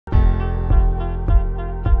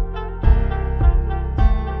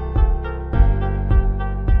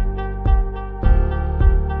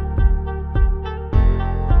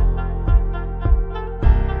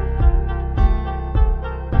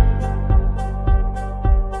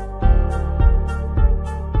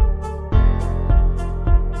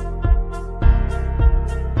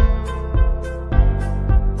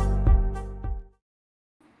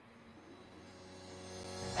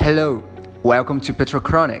Hello, welcome to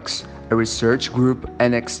Petrochronics, a research group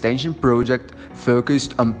and extension project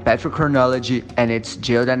focused on petrochronology and its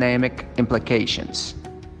geodynamic implications.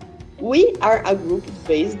 We are a group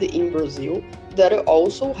based in Brazil that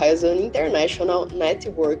also has an international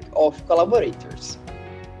network of collaborators.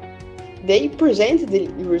 They presently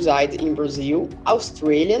reside in Brazil,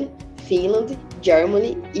 Australia, Finland,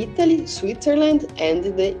 Germany, Italy, Switzerland, and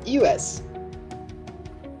the US.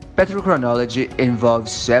 Petrochronology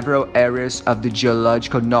involves several areas of the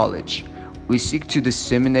geological knowledge. We seek to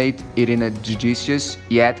disseminate it in a judicious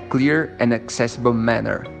yet clear and accessible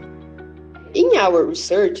manner. In our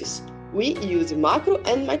researches, we use macro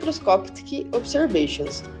and microscopic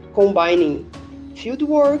observations, combining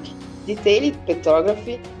fieldwork, detailed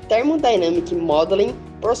petrography, thermodynamic modeling,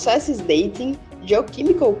 processes dating,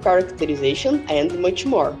 geochemical characterization, and much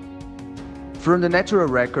more. From the natural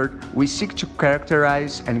record, we seek to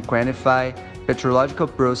characterize and quantify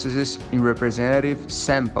petrological processes in representative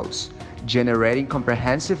samples, generating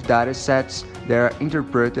comprehensive datasets that are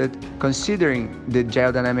interpreted considering the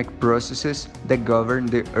geodynamic processes that govern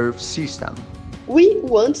the Earth system. We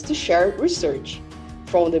want to share research,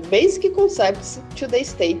 from the basic concepts to the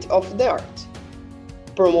state of the art,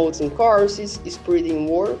 promoting courses, spreading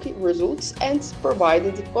work results, and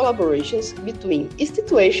providing collaborations between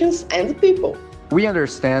institutions and people. We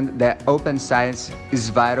understand that open science is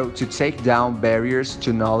vital to take down barriers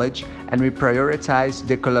to knowledge, and we prioritize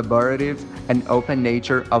the collaborative and open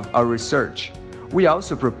nature of our research. We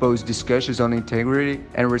also propose discussions on integrity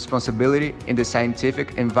and responsibility in the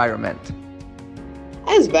scientific environment.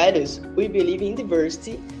 As values, we believe in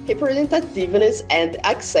diversity, representativeness, and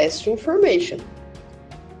access to information.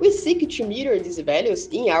 We seek to mirror these values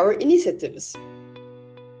in our initiatives.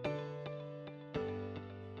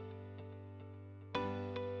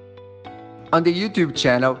 On the YouTube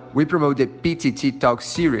channel, we promote the PTt-talk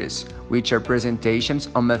series, which are presentations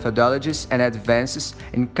on methodologies and advances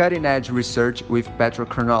in cutting-edge research with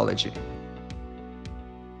petrochronology.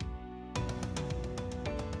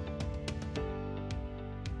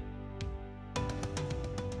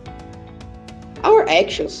 Our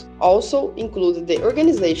actions also include the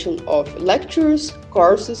organization of lectures,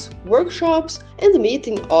 courses, workshops, and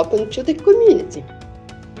meetings open to the community.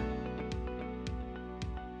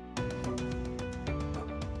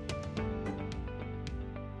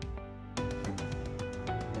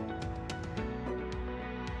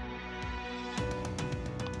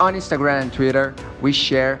 On Instagram and Twitter, we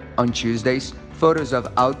share, on Tuesdays, photos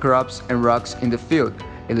of outcrops and rocks in the field,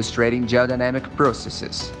 illustrating geodynamic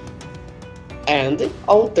processes. And,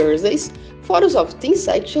 on Thursdays, photos of thin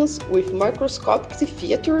sections with microscopic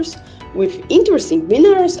features with interesting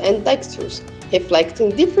minerals and textures,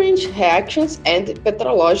 reflecting different reactions and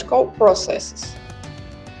petrological processes.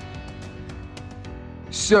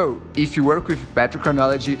 So, if you work with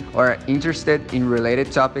petrochronology or are interested in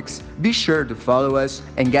related topics, be sure to follow us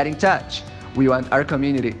and get in touch. We want our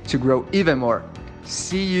community to grow even more.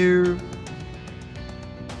 See you!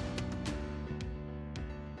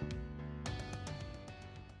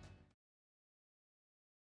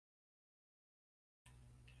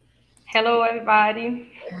 Hello,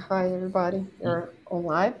 everybody. Hi, everybody. You're on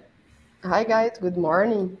live. Hi, guys. Good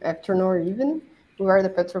morning, afternoon, or evening. We are the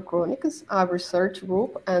Petrochronics, a research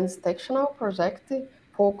group and sectional project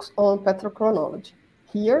focused on petrochronology.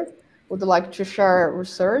 Here, we would like to share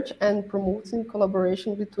research and promoting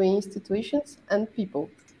collaboration between institutions and people.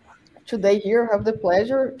 Today, here, I have the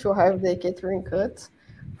pleasure to have the Kathryn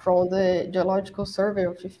from the Geological Survey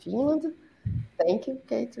of Finland. Thank you,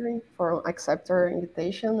 Kathryn, for accepting our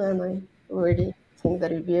invitation, and I really think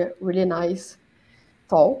that it'll be a really nice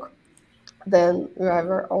talk. Then we have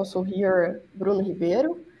also here Bruno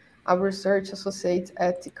Ribeiro, a research associate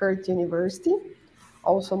at Curtin University.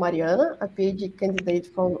 Also Mariana, a PhD candidate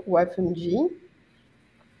from UFMG.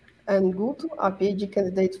 And Guto, a PhD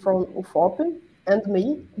candidate from UFOP. And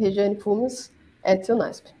me, Regiane Fumes, at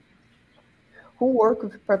UNESP. Who work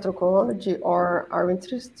with petrochronology or are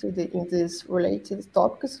interested in these related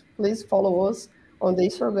topics, please follow us on the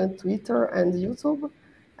Instagram, Twitter, and YouTube,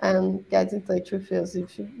 and get in touch with us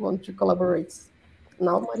if you want to collaborate.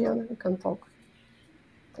 Now, Mariana, you can talk.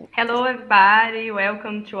 Hello, everybody.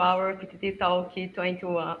 Welcome to our PTt-talk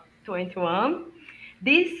 2021.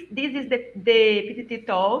 This is the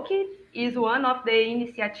PTt-talk is one of the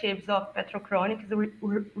initiatives of Petrochronics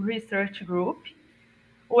Research Group,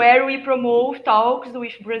 where we promote talks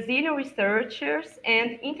with Brazilian researchers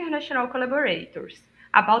and international collaborators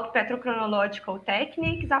about petrochronological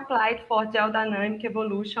techniques applied for geodynamic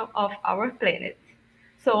evolution of our planet.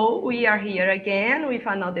 So we are here again with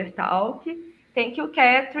another talk. Thank you,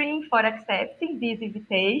 Kathryn, for accepting this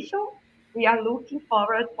invitation. We are looking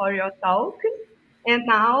forward for your talk. And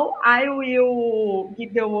now I will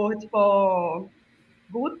give the word for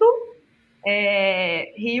Guto.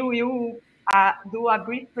 He will do a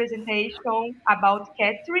brief presentation about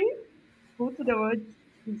Kathryn. Guto, the word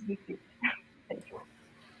is with you. Thank you.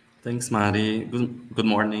 Thanks, Mari. Good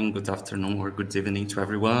morning, good afternoon, or good evening to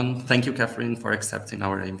everyone. Thank you, Kathryn, for accepting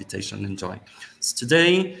our invitation and joining. So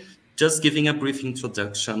today, just giving a brief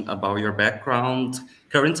introduction about your background.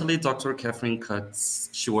 Currently, Dr. Kathryn Kutz,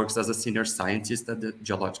 she works as a senior scientist at the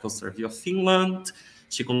Geological Survey of Finland.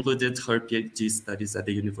 She concluded her PhD studies at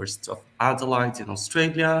the University of Adelaide in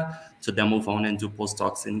Australia, to then move on and do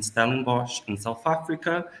postdocs in Stellenbosch in South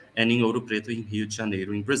Africa and in Ouro Preto in Rio de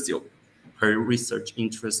Janeiro in Brazil. Her research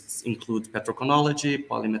interests include petrochronology,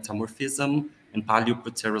 polymetamorphism, and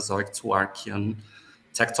Paleoproterozoic to Archean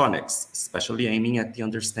tectonics, especially aiming at the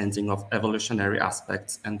understanding of evolutionary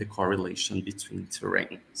aspects and the correlation between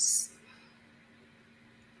terrains.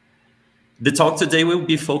 The talk today will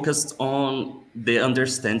be focused on the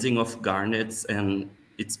understanding of garnets and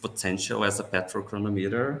its potential as a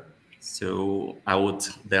petrochronometer. So I would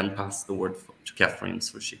then pass the word to Kathryn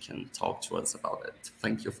so she can talk to us about it.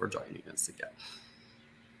 Thank you for joining us again.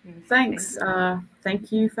 Thanks.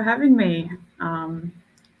 Thank you for having me.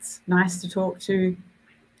 It's nice to talk to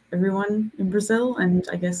everyone in Brazil and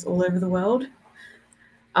I guess all over the world.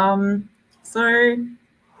 So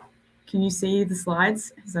can you see the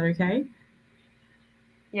slides? Is that okay?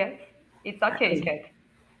 Yes, it's okay, Kat.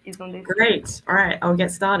 It's on this. Great. All right, I'll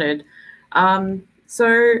get started.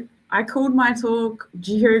 So I called my talk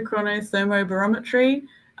Geochronothermobarometry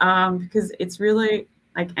because it's really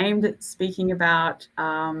like aimed at speaking about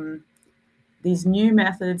these new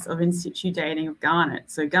methods of in situ dating of garnet.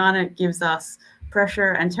 So garnet gives us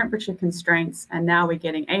pressure and temperature constraints, and now we're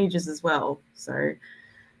getting ages as well. So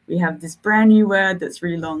we have this brand new word that's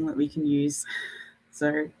really long that we can use.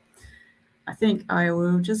 So I think I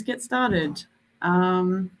will just get started.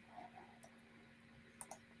 All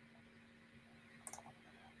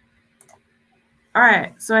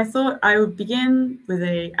right, so I thought I would begin with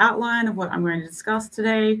an outline of what I'm going to discuss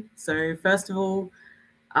today. So first of all,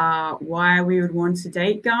 why we would want to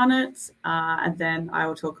date garnet, and then I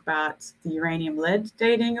will talk about the uranium-lead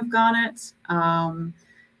dating of garnet and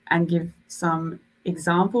give some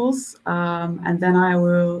examples, and then I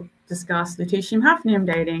will discuss lutetium-hafnium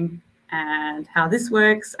dating and how this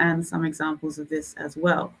works and some examples of this as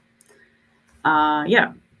well.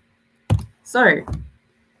 Yeah, so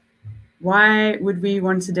why would we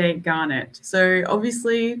want to date garnet? So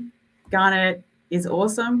obviously garnet is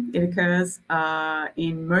awesome. It occurs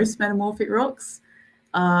in most metamorphic rocks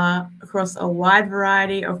across a wide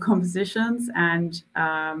variety of compositions and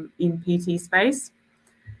in PT space.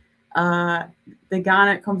 The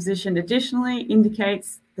garnet composition additionally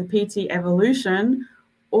indicates the PT evolution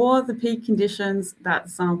or the peak conditions that the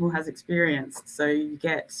sample has experienced. So you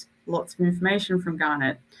get lots of information from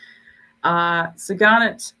garnet. So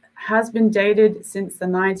garnet has been dated since the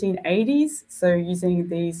 1980s, so using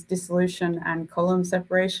these dissolution and column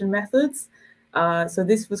separation methods. So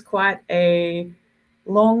this was quite a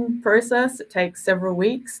long process. It takes several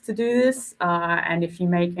weeks to do this, and if you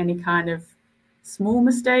make any kind of small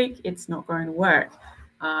mistake, it's not going to work.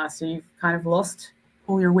 So you've kind of lost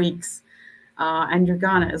all your weeks and your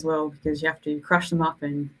garnet as well, because you have to crush them up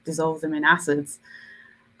and dissolve them in acids.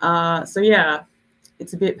 So yeah,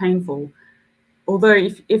 it's a bit painful. Although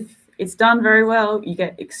if it's done very well, you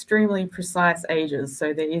get extremely precise ages.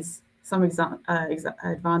 So there is some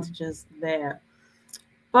advantages there.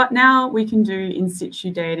 But now we can do in situ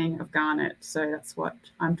dating of garnet. So that's what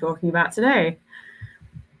I'm talking about today.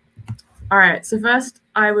 All right, so first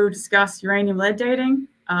I will discuss uranium-lead dating.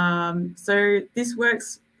 So this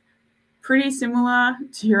works pretty similar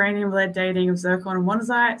to uranium-lead dating of zircon and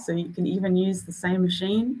monazite. So you can even use the same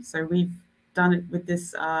machine. So we've done it with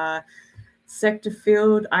this sector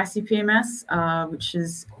field ICP-MS, which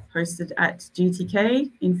is hosted at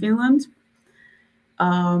GTK in Finland.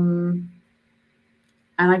 And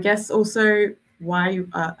I guess also why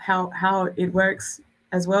how it works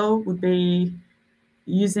as well would be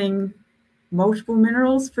using multiple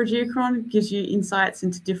minerals for geochron gives you insights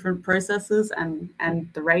into different processes and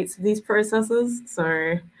the rates of these processes.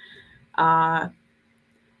 So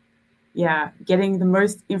yeah, getting the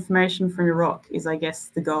most information from your rock is, I guess,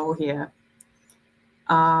 the goal here.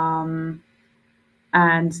 And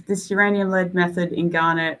this uranium-lead method in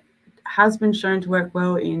garnet has been shown to work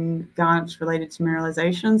well in garnets related to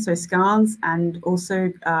mineralization, so skarns, and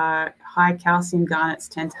also high calcium garnets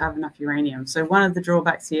tend to have enough uranium. So one of the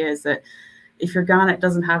drawbacks here is that if your garnet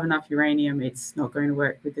doesn't have enough uranium, it's not going to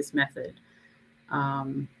work with this method.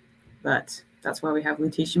 But that's why we have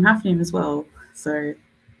lutetium hafnium as well. So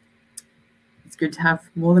it's good to have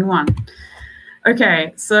more than one.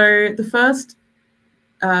 Okay, so the first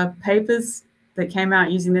papers that came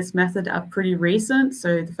out using this method are pretty recent.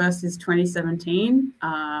 So the first is 2017,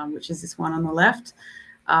 which is this one on the left.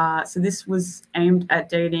 So this was aimed at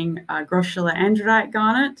dating Groschiller andradite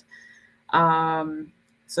garnet.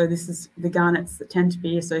 So this is the garnets that tend to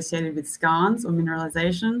be associated with skarns or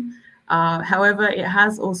mineralization. However, it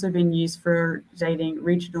has also been used for dating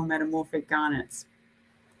regional metamorphic garnets.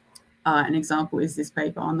 An example is this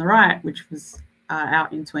paper on the right, which was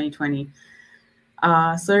out in 2020.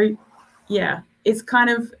 So yeah, it's kind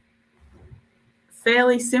of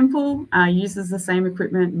fairly simple, uses the same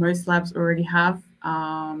equipment most labs already have,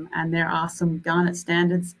 and there are some garnet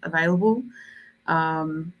standards available.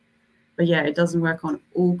 But yeah, it doesn't work on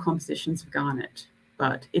all compositions of garnet,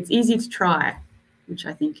 but it's easy to try, which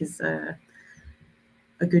I think is a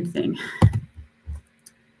good thing.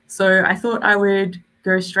 So I thought I would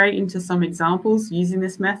go straight into some examples using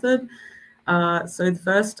this method. So the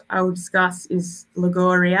first I will discuss is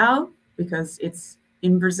Lagoa Real, because it's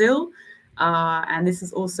in Brazil. And this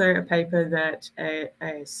is also a paper that a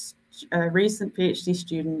recent PhD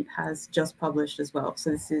student has just published as well.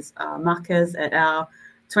 So this is Marquez et al.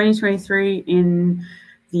 2023 in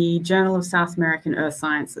the Journal of South American Earth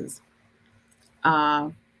Sciences.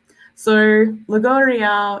 So Lagoa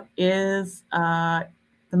Real is the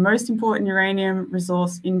most important uranium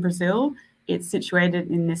resource in Brazil. It's situated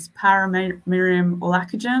in this paramerium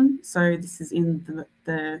olacogen. So this is in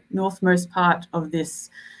the northmost part of this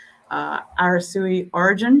Araçuí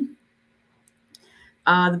origin.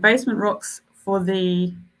 The basement rocks for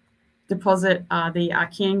the deposit are the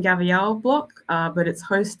Archean Gavial block, but it's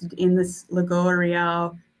hosted in this Lagoa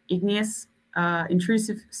Real igneous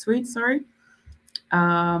intrusive suite, sorry.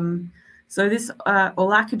 So this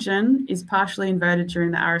olacogen is partially inverted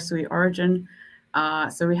during the Araçuí origin.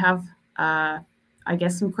 So we have, I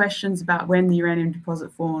guess, some questions about when the uranium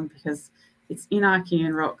deposit formed, because it's in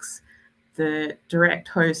Archean rocks. The direct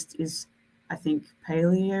host is, I think,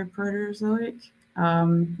 Paleoproterozoic.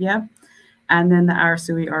 Yeah. And then the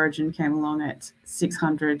Araçuí origin came along at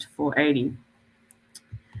 600 to 480.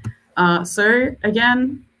 So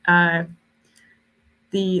again,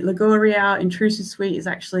 the Lagoa Real intrusive suite is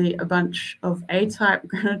actually a bunch of A-type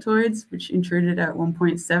granitoids, which intruded at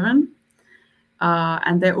 1.7.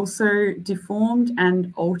 And they're also deformed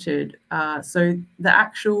and altered. So the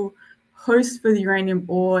actual host for the uranium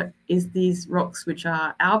ore is these rocks, which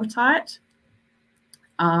are albitite,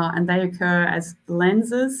 and they occur as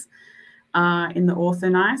lenses in the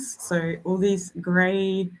orthogneiss. So all these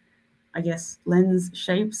grey, I guess, lens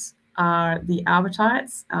shapes are the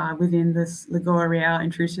albitites within this Lagoa Real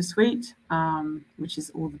intrusive suite, which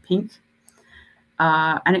is all the pink.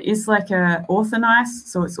 And it is like a orthogneiss,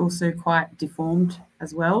 so it's also quite deformed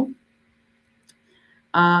as well.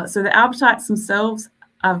 So the albitites themselves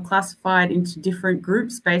are classified into different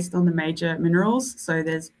groups based on the major minerals. So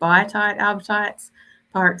there's biotite albitites,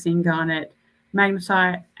 pyroxene garnet,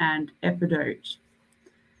 magnetite, and epidote.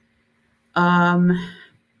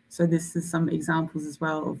 So this is some examples as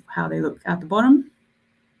well of how they look at the bottom.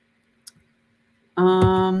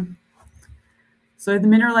 So the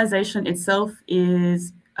mineralization itself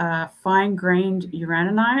is fine-grained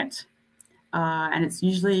uraninite, and it's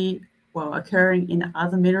usually, well, occurring in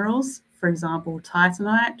other minerals, for example,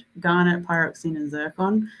 titanite, garnet, pyroxene, and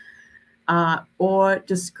zircon, or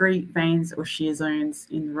discrete veins or shear zones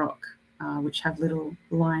in the rock, which have little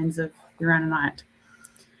lines of uraninite.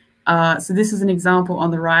 So this is an example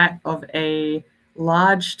on the right of a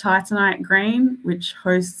large titanite grain, which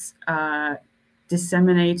hosts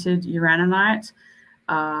disseminated uraninite.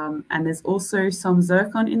 And there's also some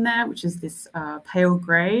zircon in there, which is this pale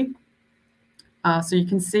gray. So you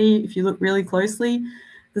can see, if you look really closely,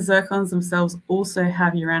 the zircons themselves also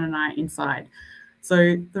have uraninite inside.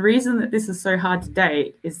 So the reason that this is so hard to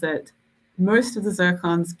date is that most of the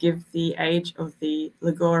zircons give the age of the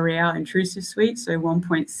Lagoa Real intrusive suite, so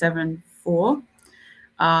 1.74.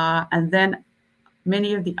 And then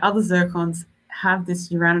many of the other zircons have this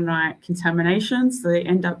uraninite contamination, so they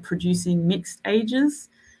end up producing mixed ages.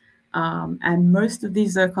 And most of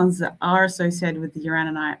these zircons that are associated with the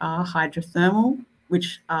uraninite are hydrothermal,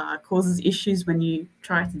 which causes issues when you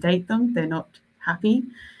try to date them. They're not happy.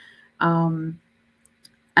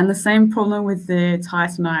 And the same problem with the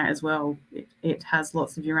titanite as well. It has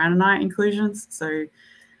lots of uraninite inclusions, so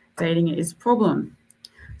dating it is a problem.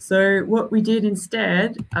 So what we did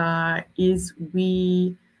instead is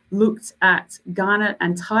we looked at garnet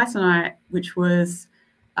and titanite, which was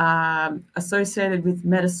associated with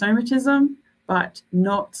metasomatism, but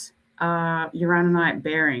not uraninite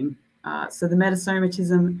bearing. So the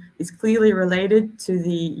metasomatism is clearly related to the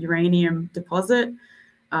uranium deposit.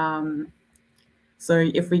 So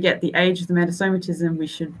if we get the age of the metasomatism, we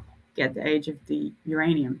should get the age of the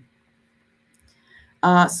uranium.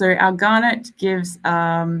 So our garnet gives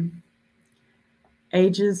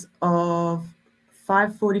ages of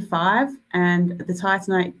 545, and the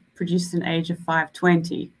titanite produced an age of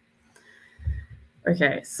 520.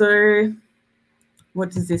 Okay, so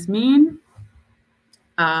what does this mean?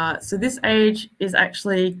 So this age is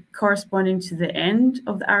actually corresponding to the end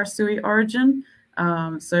of the Arasui origin.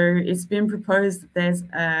 So it's been proposed that there's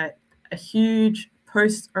a huge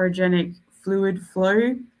post-orogenic fluid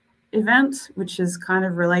flow event, which is kind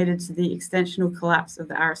of related to the extensional collapse of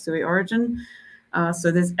the Arasui origin.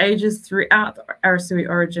 So there's ages throughout the Arasui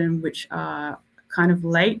origin which are kind of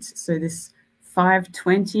late. So this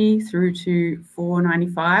 520 through to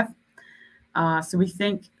 495. So we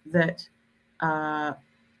think that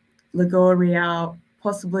Lagoa Real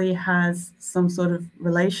possibly has some sort of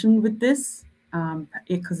relation with this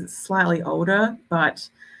because it's slightly older, but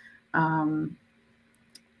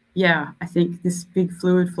yeah, I think this big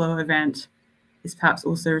fluid flow event is perhaps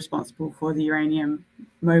also responsible for the uranium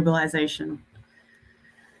mobilization.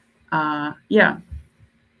 Yeah,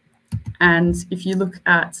 and if you look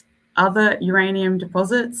at other uranium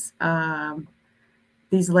deposits,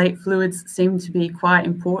 these late fluids seem to be quite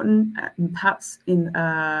important, perhaps in,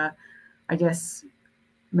 I guess,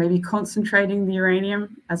 maybe concentrating the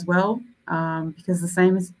uranium as well, because the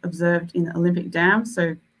same is observed in Olympic Dam.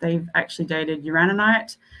 So they've actually dated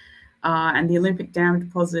uraninite, and the Olympic Dam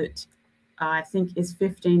deposit, I think, is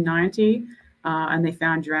 1590, and they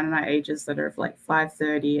found uraninite ages that are of like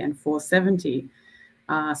 530 and 470.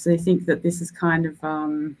 So they think that this is kind of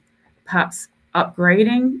perhaps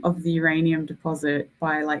upgrading of the uranium deposit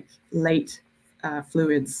by like late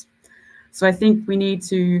fluids. So I think we need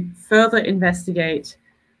to further investigate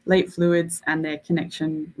late fluids and their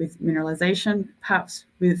connection with mineralization, perhaps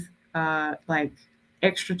with like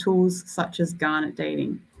extra tools such as garnet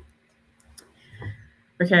dating.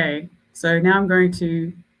 Okay, so now I'm going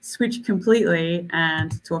to switch completely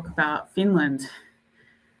and talk about Finland.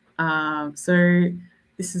 So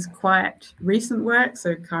this is quite recent work,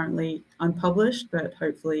 so currently unpublished, but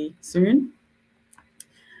hopefully soon.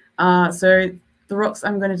 So the rocks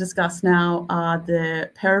I'm going to discuss now are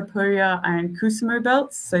the Parapoja and Kuusamo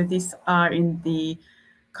belts. So these are in the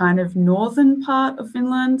kind of northern part of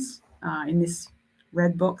Finland, in this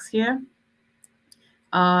red box here.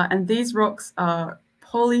 And these rocks are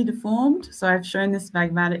polydeformed. So I've shown this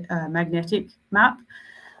magnetic map,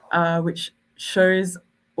 which shows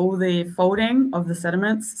all the folding of the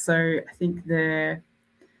sediments. So I think I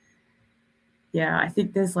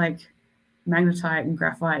think there's like magnetite and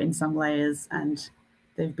graphite in some layers, and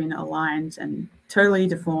they've been aligned and totally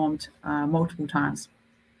deformed multiple times.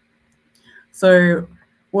 So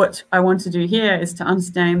what I want to do here is to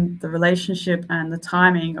understand the relationship and the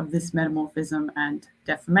timing of this metamorphism and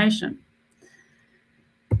deformation.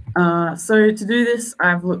 So to do this,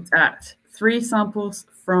 I've looked at 3 samples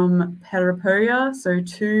from Parapoja, so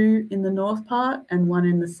 2 in the north part and 1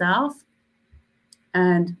 in the south,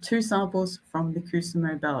 and 2 samples from the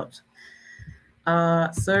Kuusamo belt.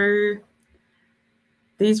 So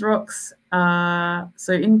these rocks,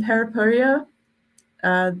 so in Parapoja,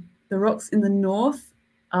 the rocks in the north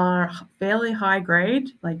are fairly high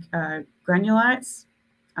grade, like granulites,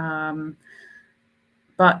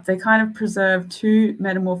 but they kind of preserve 2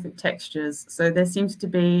 metamorphic textures. So there seems to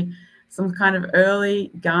be some kind of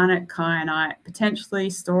early garnet kyanite, potentially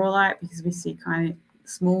staurolite, because we see kind of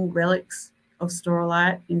small relics of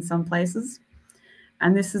staurolite in some places.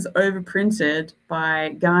 And this is overprinted by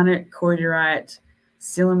garnet, cordierite,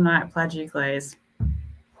 sillimanite plagioclase.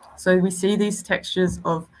 So we see these textures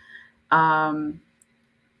of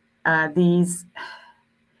these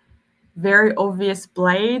very obvious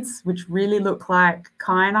blades, which really look like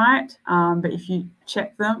kyanite, but if you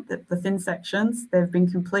check them, the thin sections, they've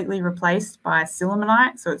been completely replaced by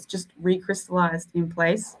sillimanite, so it's just recrystallized in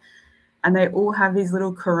place. And they all have these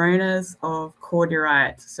little coronas of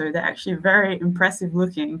cordierite, so they're actually very impressive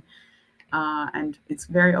looking, and it's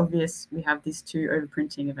very obvious we have these 2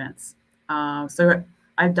 overprinting events. So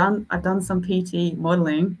I've done some PT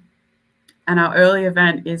modeling, and our early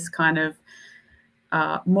event is kind of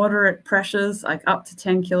moderate pressures, like up to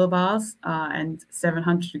 10 kilobars and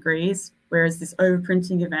 700 degrees, whereas this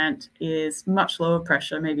overprinting event is much lower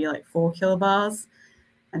pressure, maybe like 4 kilobars,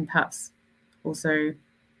 and perhaps also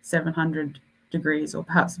 700 degrees, or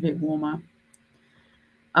perhaps a bit warmer.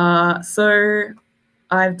 So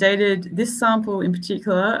I've dated this sample in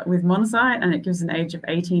particular with monazite, and it gives an age of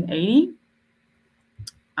 1880.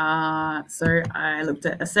 So I looked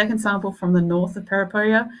at a second sample from the north of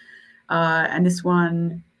Parapoya, and this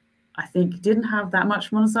one I think didn't have that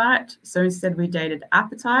much monazite. So instead we dated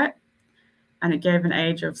apatite, and it gave an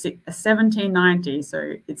age of 1790.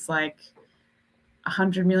 So it's like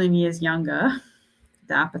 100 million years younger,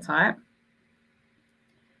 the apatite.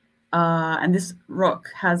 And this rock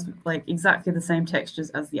has like exactly the same textures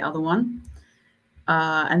as the other one.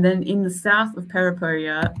 And then in the south of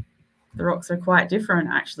Parapoya, the rocks are quite different,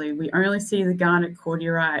 actually. We only see the Garnet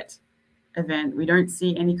cordierite event. We don't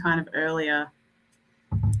see any kind of earlier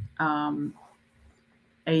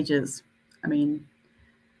ages. I mean,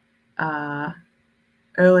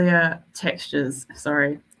 earlier textures,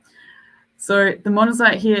 sorry. So the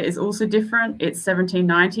monazite here is also different. It's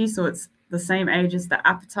 1790, so it's the same age as the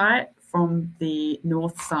apatite from the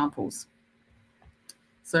north samples.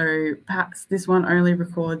 So perhaps this one only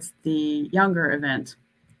records the younger event.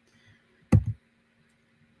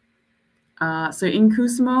 So in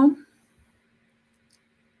Kusumo,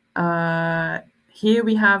 here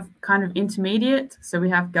we have kind of intermediate. So we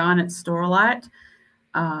have Garnet staurolite.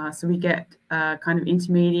 So we get kind of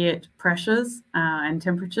intermediate pressures and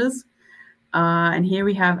temperatures. And here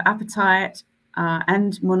we have apatite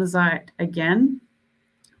and monazite again,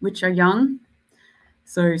 which are young.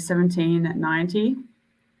 So 1790.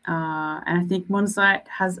 And I think monazite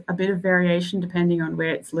has a bit of variation depending on where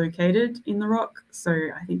it's located in the rock. So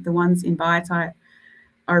I think the ones in biotite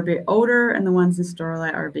are a bit older and the ones in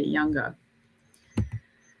staurolite are a bit younger.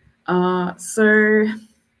 So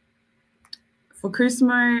for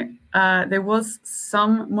Kusumo, there was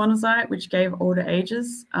some monazite which gave older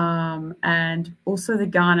ages, and also the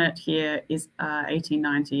Garnet here is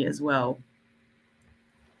 1890 as well.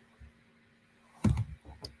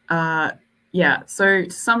 Yeah, so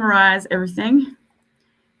to summarize everything,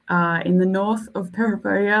 in the north of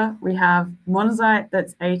Parapoya, we have monazite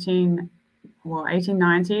that's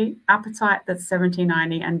 1890, apatite that's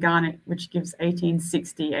 1790, and Garnet, which gives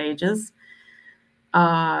 1860 ages.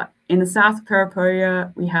 In the south of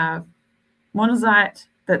Parapoya, we have monazite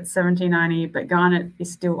that's 1790, but Garnet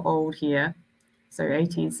is still old here, so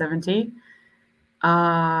 1870.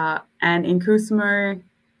 And in Kusumo,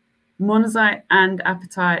 monazite and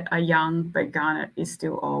apatite are young, but Garnet is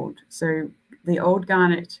still old. So the old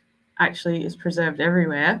Garnet actually is preserved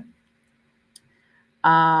everywhere.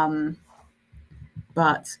 But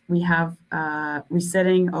we have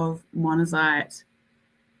resetting of monazite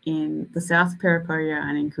in the south of Parapoya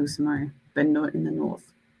and in Kusumo, but not in the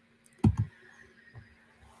north.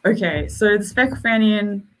 Okay, so the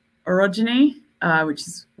Specklefanian orogeny, which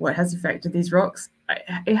is what has affected these rocks,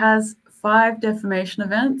 it has 5 deformation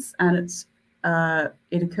events, and it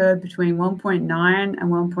occurred between 1.9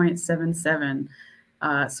 and 1.77.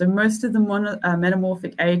 So most of the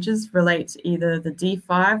metamorphic ages relate to either the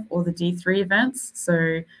D5 or the D3 events.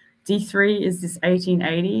 So D3 is this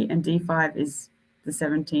 1880 and D5 is the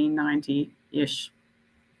 1790-ish.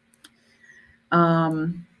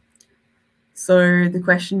 So the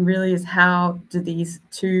question really is, how do these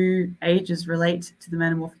 2 ages relate to the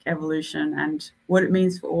metamorphic evolution and what it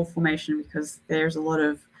means for ore formation, because there's a lot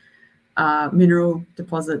of mineral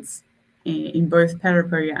deposits in both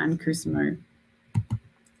Parapoya and Kusumo.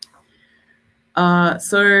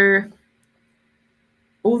 So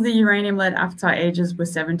all the uranium-lead apatite ages were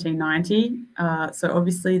 1790. So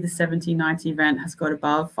obviously the 1790 event has got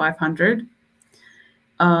above 500.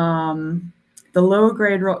 The lower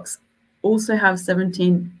grade rocks also have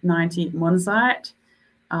 1790 monazite,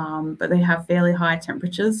 but they have fairly high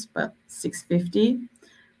temperatures, but 650.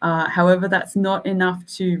 However, that's not enough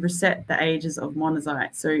to reset the ages of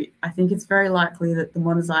monazite. So I think it's very likely that the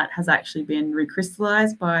monazite has actually been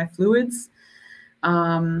recrystallized by fluids.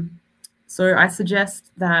 So I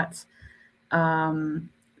suggest that the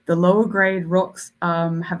lower grade rocks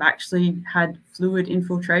have actually had fluid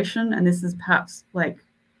infiltration, and this is perhaps like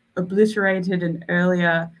obliterated an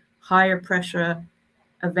earlier higher pressure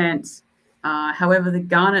event. However, the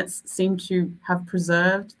garnets seem to have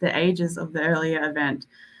preserved the ages of the earlier event.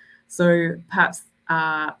 So perhaps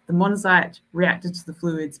the monazite reacted to the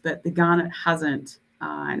fluids, but the garnet hasn't,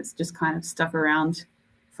 and it's just kind of stuck around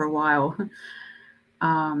for a while.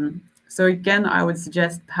 So again, I would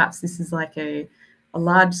suggest perhaps this is like a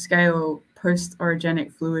large-scale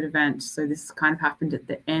post-orogenic fluid event. So this kind of happened at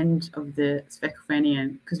the end of the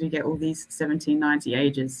Specklefanian, because we get all these 1790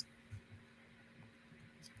 ages.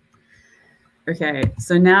 Okay,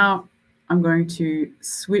 so now I'm going to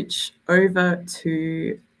switch over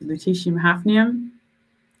to lutetium hafnium.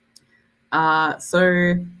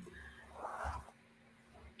 So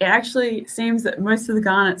it actually seems that most of the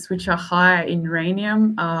garnets which are high in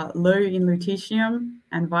uranium are low in lutetium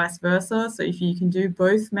and vice versa. So if you can do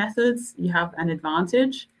both methods, you have an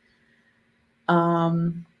advantage.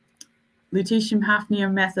 Lutetium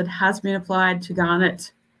hafnium method has been applied to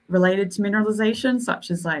garnet related to mineralization, such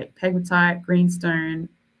as like pegmatite, greenstone,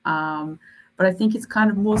 but I think it's kind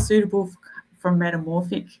of more suitable for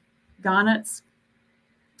metamorphic garnets,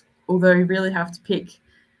 although you really have to pick,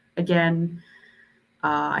 again,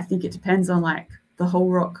 I think it depends on like the whole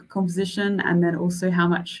rock composition and then also how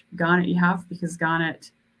much garnet you have, because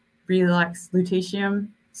garnet really likes lutetium.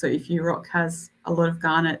 So if your rock has a lot of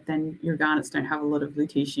garnet, then your garnets don't have a lot of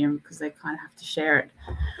lutetium because they kind of have to share it.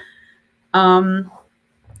 And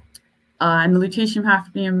the lutetium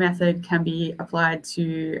hafnium method can be applied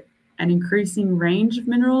to an increasing range of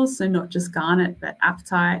minerals, so not just garnet, but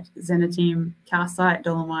apatite, xenotime, calcite,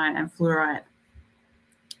 dolomite, and fluorite,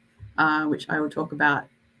 which I will talk about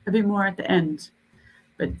a bit more at the end,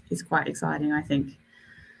 but it's quite exciting, I think.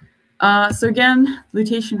 So again,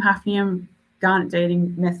 lutetium hafnium garnet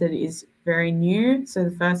dating method is very new. So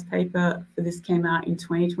the first paper for this came out in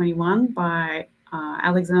 2021 by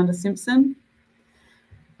Alexander Simpson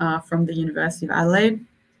from the University of Adelaide.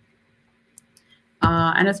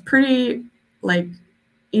 And it's pretty like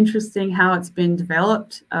interesting how it's been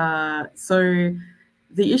developed. So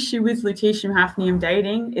the issue with lutetium hafnium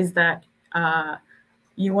dating is that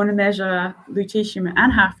you want to measure lutetium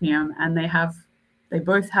and hafnium, and they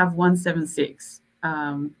both have 176.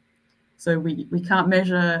 So we can't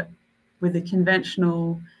measure with a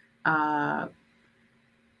conventional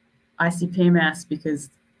ICP-MS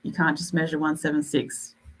because you can't just measure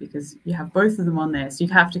 176 because you have both of them on there. So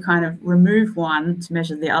you have to kind of remove one to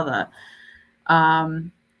measure the other.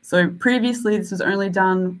 So previously this was only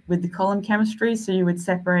done with the column chemistry. So you would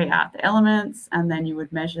separate out the elements and then you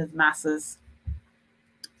would measure the masses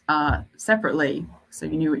separately. So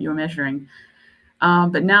you knew what you were measuring.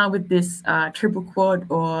 But now with this triple quad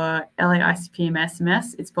or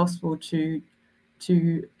LAICP-MS, it's possible to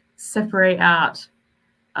separate out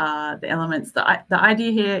the elements. The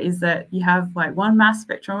idea here is that you have like one mass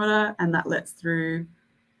spectrometer and that lets through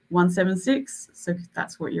 176. So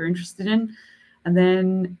that's what you're interested in. And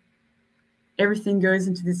then everything goes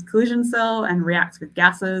into this collision cell and reacts with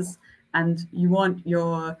gases. And you want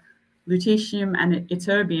your lutetium and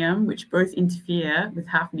ytterbium, which both interfere with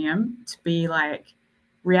hafnium, to be like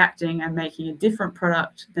reacting and making a different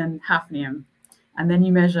product than hafnium. And then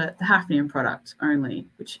you measure the hafnium product only,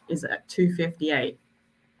 which is at 258.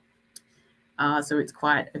 So it's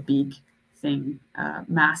quite a big thing,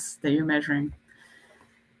 mass that you're measuring.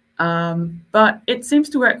 But it seems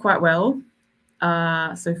to work quite well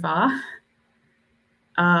so far.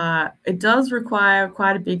 It does require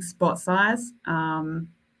quite a big spot size.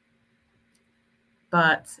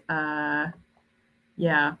 But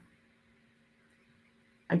yeah,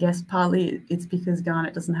 I guess partly it's because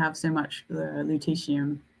garnet doesn't have so much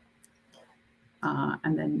lutetium,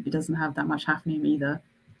 and then it doesn't have that much hafnium either.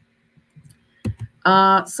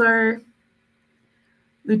 So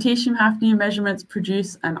lutetium hafnium measurements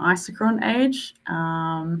produce an isochron age,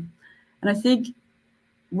 and I think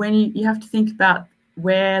when you have to think about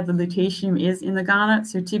where the lutetium is in the garnet.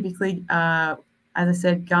 So typically, as I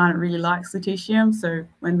said, garnet really likes lutetium. So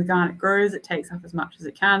when the garnet grows, it takes up as much as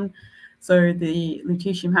it can. So the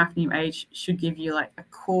lutetium hafnium age should give you like a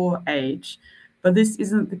core age, but this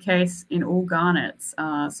isn't the case in all garnets.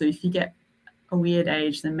 So if you get a weird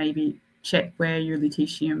age, then maybe check where your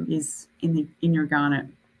lutetium is in your garnet.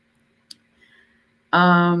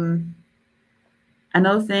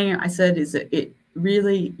 Another thing I said is that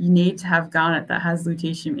you need to have garnet that has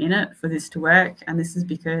lutetium in it for this to work, and this is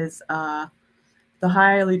because the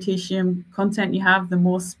higher lutetium content you have, the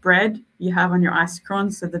more spread you have on your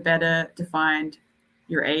isochron, so the better defined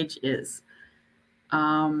your age is.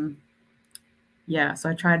 Yeah, so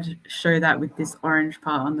I tried to show that with this orange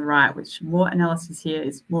part on the right, which more analysis here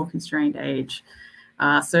is more constrained age.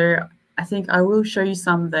 So I think I will show you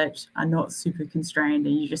some that are not super constrained,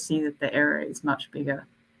 and you just see that the error is much bigger.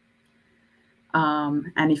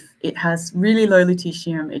 And if it has really low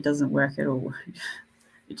lutetium, it doesn't work at all.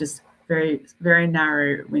 It just very, very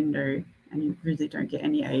narrow window, and you really don't get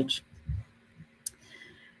any age.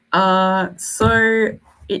 So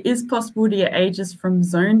it is possible to get ages from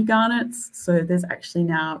zoned garnets. So there's actually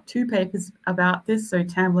now 2 papers about this. So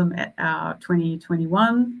Tamblin et al.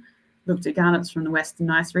 2021 looked at garnets from the Western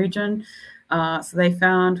Gneiss region. So they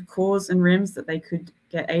found cores and rims that they could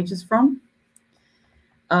get ages from.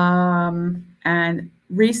 And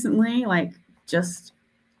recently, like just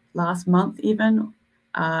last month even.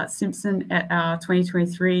 Simpson at our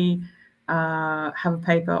 2023 have a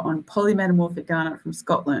paper on polymetamorphic garnet from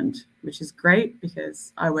Scotland, which is great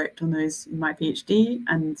because I worked on those in my PhD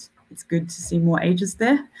and it's good to see more ages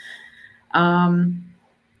there.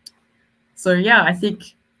 So yeah, I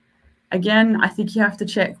think you have to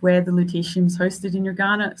check where the lutetium is hosted in your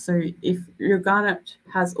garnet. So if your garnet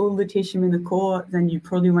has all lutetium in the core, then you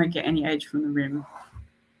probably won't get any age from the rim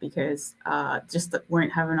because just that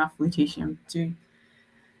won't have enough lutetium to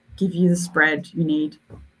give you the spread you need.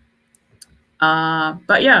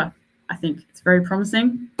 But yeah, I think it's very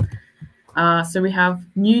promising. So we have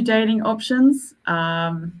new dating options.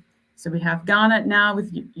 So we have garnet now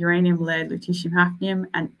with uranium, lead, lutetium, hafnium,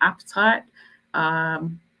 and apatite,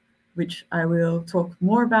 which I will talk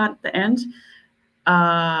more about at the end.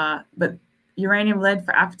 But uranium, lead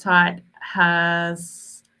for apatite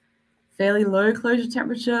has fairly low closure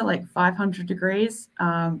temperature, like 500 degrees.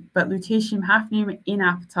 But lutetium, hafnium in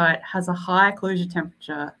apatite has a high closure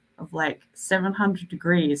temperature of like 700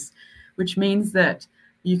 degrees, which means that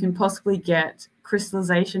you can possibly get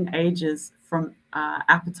crystallization ages from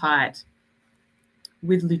apatite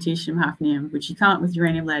with lutetium, hafnium, which you can't with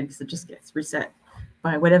uranium, lead because it just gets reset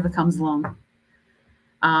by whatever comes along.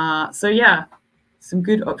 So yeah, some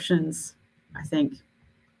good options, I think.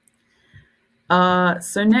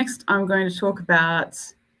 So next I'm going to talk about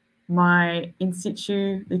my in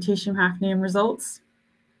situ lutetium hafnium results,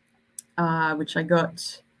 which I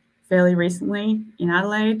got fairly recently in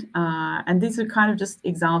Adelaide. And these are kind of just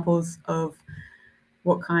examples of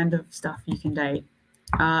what kind of stuff you can date.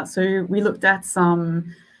 So we looked at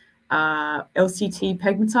some LCT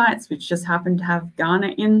pegmatites, which just happened to have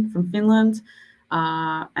garnet in from Finland.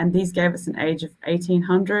 And these gave us an age of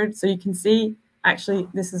 1800. So you can see, actually,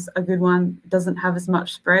 this is a good one. It doesn't have as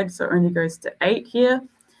much spread, so it only goes to 8 here,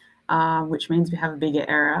 which means we have a bigger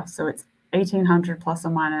error. So it's 1800 plus or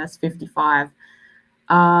minus 55.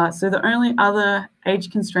 So the only other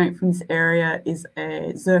age constraint from this area is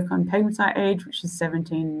a zircon pegmatite age, which is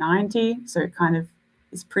 1790. So it kind of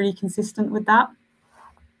is pretty consistent with that.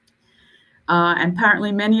 And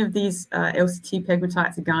apparently many of these LCT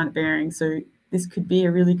pegmatites are garnet bearing. So this could be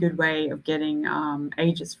a really good way of getting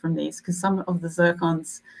ages from these, because some of the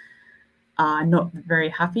zircons are not very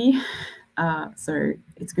happy. So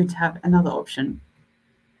it's good to have another option.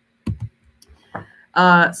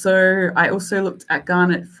 So I also looked at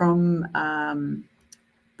garnet from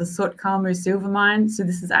the Sotkamo silver mine. So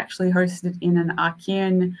this is actually hosted in an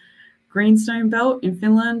Archean greenstone belt in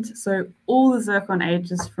Finland. So all the zircon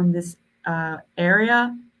ages from this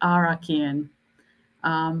area are Archean.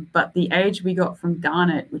 But the age we got from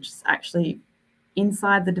garnet, which is actually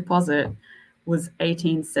inside the deposit, was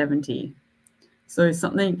 1870. So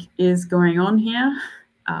something is going on here.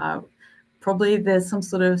 Probably there's some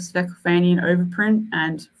sort of Svekofanian overprint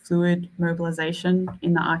and fluid mobilization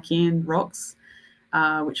in the Archean rocks,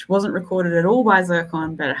 which wasn't recorded at all by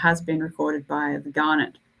zircon, but it has been recorded by the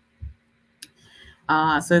garnet.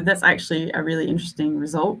 So that's actually a really interesting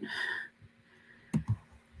result.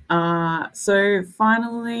 So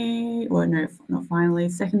finally, well, no, not finally,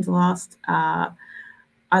 second to last,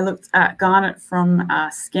 I looked at garnet from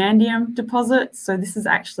scandium deposit. So this is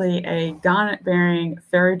actually a garnet-bearing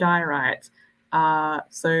ferrodiorite.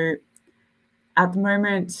 So at the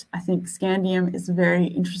moment, I think scandium is a very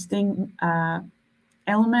interesting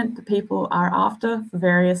element that people are after for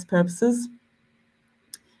various purposes.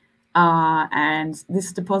 And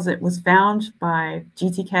this deposit was found by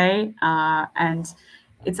GTK, and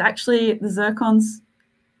it's actually the zircons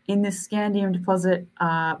in this scandium deposit,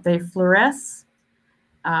 they fluoresce,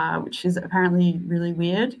 which is apparently really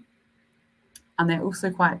weird. And they're also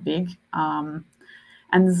quite big. And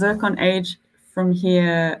the zircon age from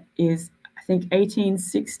here is, I think,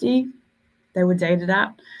 1860, they were dated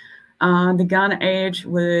at. The garnet age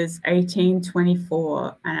was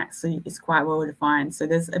 1824, and actually is quite well defined. So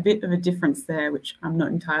there's a bit of a difference there, which I'm not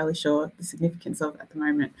entirely sure the significance of at the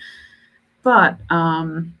moment. But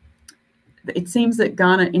it seems that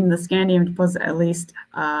garnet in the scandium deposit at least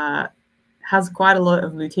has quite a lot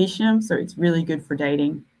of lutetium, so it's really good for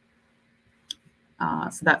dating.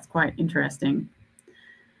 So that's quite interesting.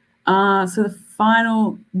 So the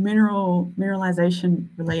final mineralization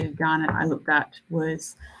related garnet I looked at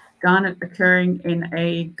was garnet occurring in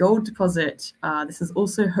a gold deposit. This is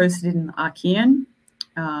also hosted in Archean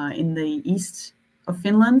in the east of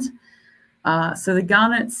Finland. So the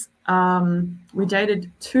garnets, we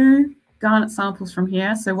dated 2 garnet samples from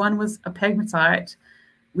here. So one was a pegmatite,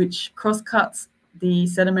 which cross-cuts the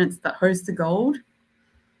sediments that host the gold.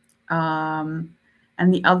 And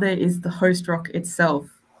the other is the host rock itself.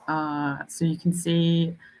 So you can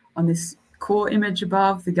see on this core image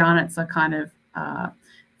above, the garnets are kind of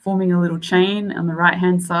forming a little chain on the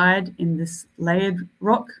right-hand side in this layered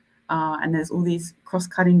rock. And there's all these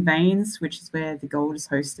cross-cutting veins, which is where the gold is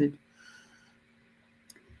hosted.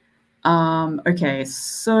 Okay,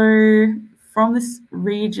 so from this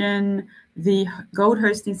region, the gold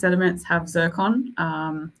hosting sediments have zircon,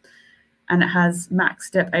 and it has max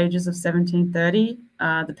depth ages of 1730.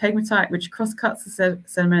 The pegmatite, which cross-cuts the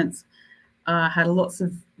sediments, had lots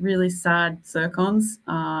of really sad zircons,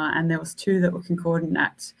 and there was 2 that were concordant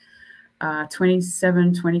at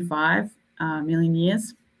 2725 million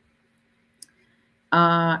years.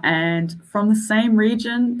 And from the same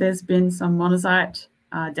region, there's been some monazite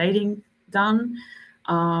dating done,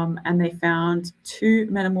 and they found 2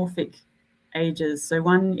 metamorphic ages. So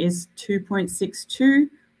one is 2.62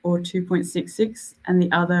 or 2.66, and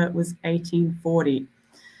the other was 1840.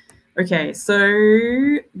 Okay, so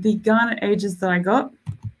the garnet ages that I got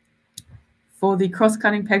for the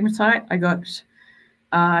cross-cutting pegmatite, I got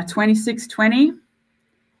 2620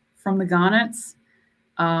 from the garnets.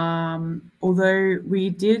 Although we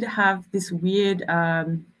did have this weird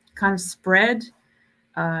kind of spread,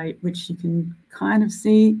 which you can kind of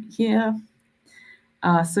see here.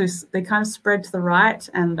 So they kind of spread to the right,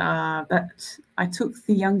 and but I took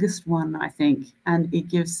the youngest one, I think, and it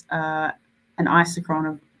gives an isochron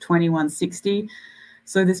of 2160.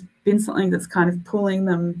 So there's been something that's kind of pulling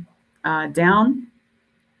them down.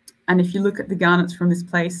 And if you look at the garnets from this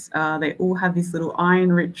place, they all have these little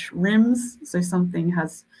iron-rich rims. So something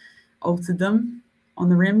has altered them on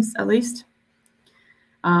the rims, at least.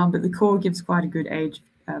 But the core gives quite a good age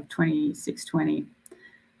of 2620.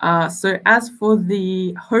 So as for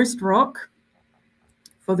the host rock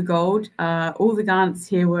for the gold, all the garnets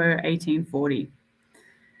here were 1840.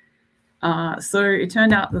 So it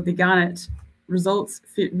turned out that the garnet results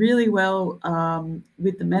fit really well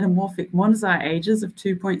with the metamorphic monazite ages of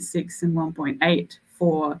 2.6 and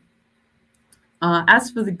 1.84.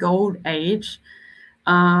 As for the gold age,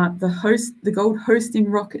 the gold hosting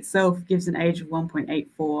rock itself gives an age of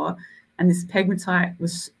 1.84, and this pegmatite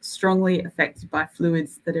was strongly affected by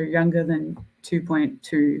fluids that are younger than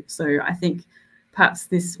 2.2. So I think perhaps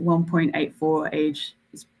this 1.84 age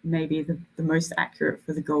is maybe the most accurate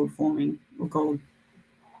for the gold forming or gold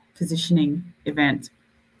positioning event.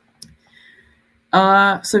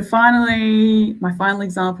 So finally, my final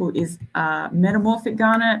example is metamorphic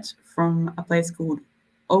garnet from a place called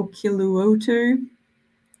Olkiluoto,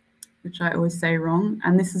 which I always say wrong.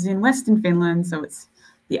 And this is in Western Finland, so it's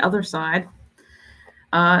the other side.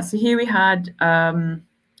 So here we had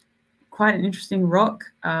quite an interesting rock.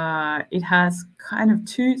 It has kind of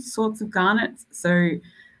 2 sorts of garnets. So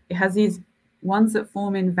it has these ones that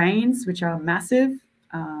form in veins, which are massive.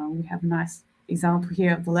 We have a nice example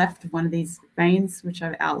here at the left of one of these veins, which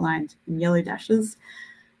I've outlined in yellow dashes,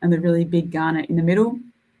 and the really big garnet in the middle.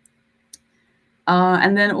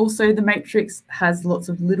 And then also the matrix has lots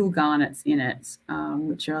of little garnets in it,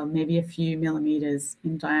 which are maybe a few millimeters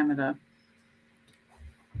in diameter.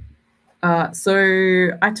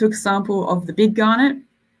 So I took a sample of the big garnet,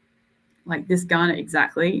 like this garnet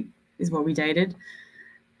exactly is what we dated.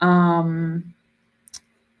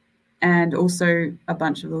 And also a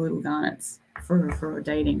bunch of the little garnets for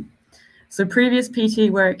dating. So previous PT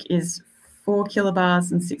work is 4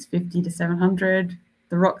 kilobars and 650 to 700.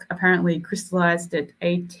 The rock apparently crystallized at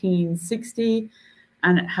 1860,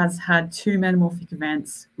 and it has had 2 metamorphic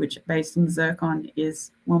events, which based on the zircon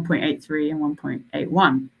is 1.83 and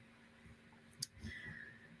 1.81.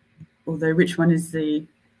 Although which one is the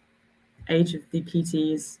age of the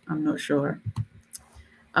PTs, I'm not sure.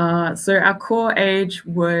 So our core age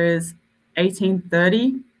was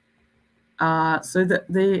 1830. So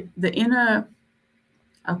the inner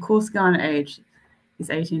coarse garnet age is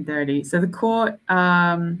 1830. So the core,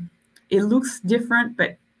 it looks different,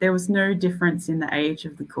 but there was no difference in the age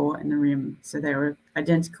of the core and the rim. So they were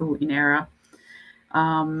identical in error.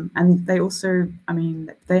 And they also, I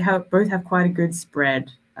mean, they both have quite a good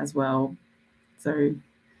spread as well. So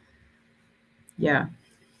yeah,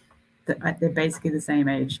 they're basically the same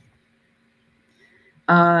age.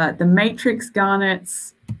 The matrix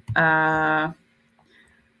garnets, they're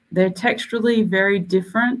texturally very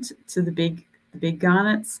different to the big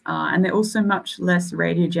garnets, and they're also much less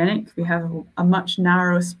radiogenic. We have a much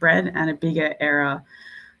narrower spread and a bigger error.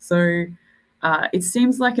 So it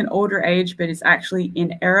seems like an older age, but it's actually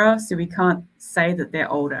in error, so we can't say that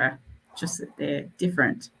they're older, just that they're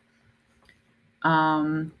different.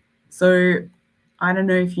 So I don't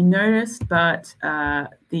know if you noticed, but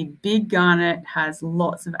the big garnet has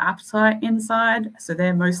lots of apatite inside, so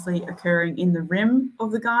they're mostly occurring in the rim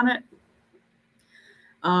of the garnet.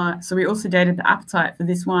 So we also dated the apatite for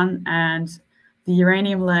this one, and the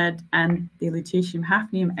uranium lead and the lutetium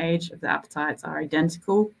hafnium age of the apatites are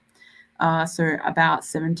identical. So about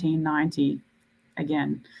 1790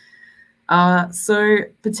 again. So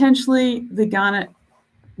potentially the garnet,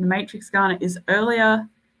 the matrix garnet is earlier.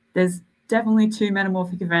 There's definitely 2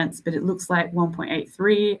 metamorphic events, but it looks like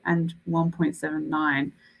 1.83 and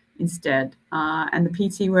 1.79 instead. And the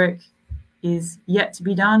PT work is yet to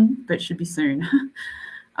be done, but should be soon.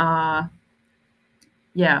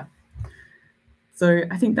 Yeah. So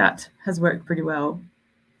I think that has worked pretty well.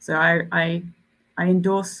 So I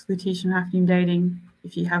endorse lutetium hafnium dating.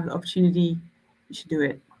 If you have the opportunity, you should do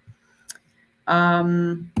it.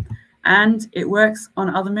 And it works on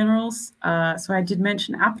other minerals. So I did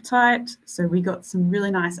mention apatite. So we got some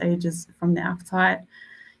really nice ages from the apatite.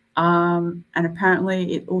 And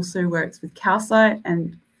apparently it also works with calcite,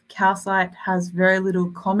 and calcite has very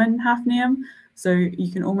little common hafnium. So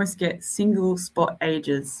you can almost get single spot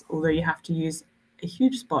ages, although you have to use a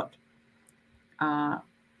huge spot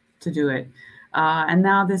to do it. And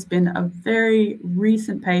now there's been a very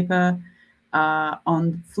recent paper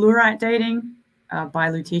on fluorite dating by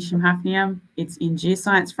lutetium hafnium. It's in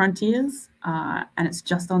Geoscience Frontiers, and it's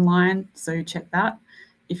just online, so check that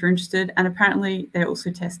if you're interested. And apparently they're also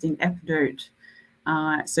testing epidote.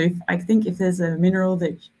 So I think if there's a mineral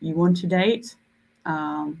that you want to date,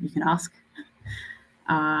 you can ask.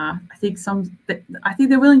 I think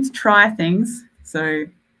they're willing to try things. So,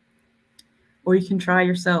 or you can try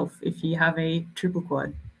yourself if you have a triple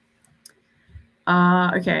quad.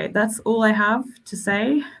 Okay, that's all I have to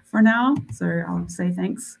say for now. So I'll say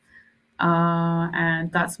thanks.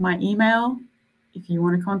 And that's my email if you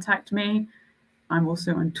want to contact me. I'm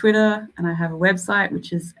also on Twitter, and I have a website,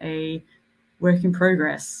 which is a work in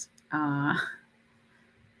progress.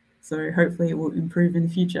 So hopefully it will improve in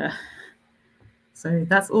the future. So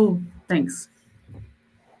that's all. Thanks.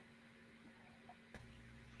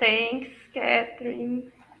 Thanks,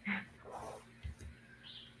 Kathryn.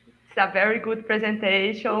 It's a very good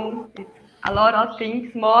presentation. It's a lot of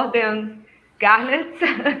things, more than garnets.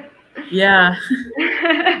 Yeah.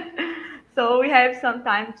 So we have some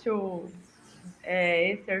time to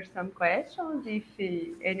answer some questions. If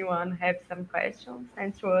anyone has some questions,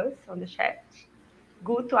 send to us on the chat.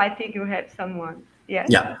 Good, I think you have someone. Yes?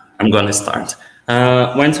 Yeah, I'm going to start.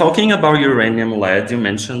 When talking about uranium lead, you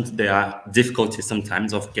mentioned there are difficulties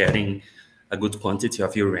sometimes of getting a good quantity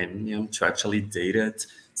of uranium to actually date it,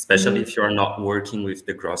 especially if you're not working with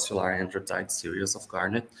the grossular androtite series of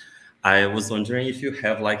garnet. I was wondering if you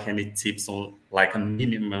have like any tips on like a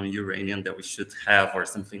minimum uranium that we should have or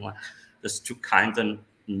something like just to kind of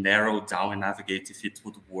narrow down and navigate if it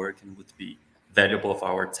would work and would be valuable of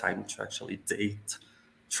our time to actually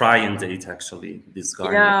try and date actually these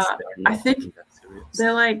garnets. Yeah, I think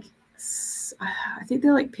they're like, I think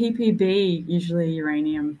they're like ppb usually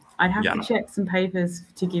uranium. I'd have to check some papers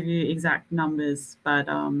to give you exact numbers, but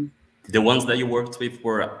the ones that you worked with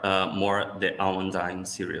were more the almandine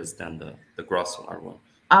series than the grossular one.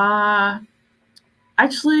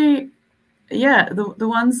 Actually, yeah, the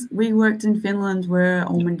ones we worked in Finland were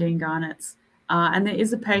almandine garnets, and there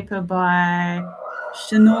is a paper by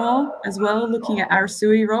Shanor as well, looking at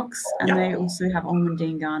Arasui rocks, and they also have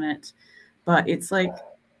almandine garnet, but it's like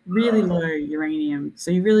really low uranium. So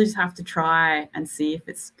you really just have to try and see if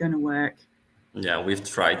it's going to work. Yeah, we've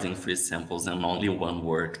tried in 3 samples and only one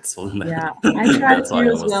worked. So yeah, I tried a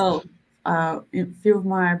few as well. A few of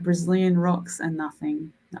my Brazilian rocks and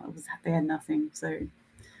nothing. They had nothing. So,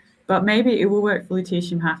 but maybe it will work for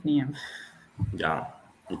lutetium hafnium. Yeah,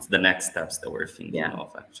 it's the next steps that we're thinking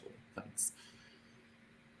of actually. Thanks.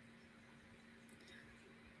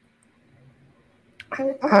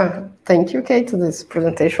 Thank you, Kate. This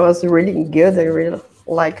presentation was really good. I really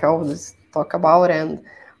like all this talk about, and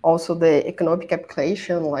also the economic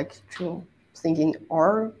application, like to thinking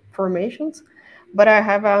ore formations. But I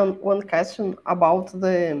have one question about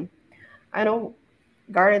I know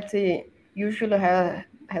garnet usually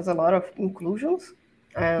has a lot of inclusions,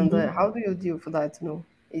 and how do you deal with that?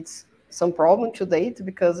 It's some problem to date,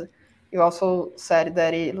 because you also said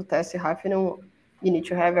that lutetium hafnium, you need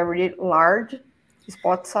to have a really large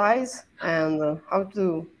spot size, and how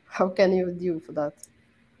can you deal with that?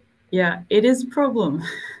 Yeah, it is a problem.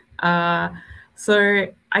 So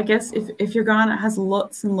I guess if your garnet has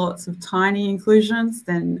lots and lots of tiny inclusions,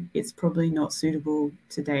 then it's probably not suitable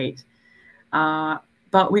to date.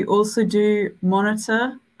 But we also do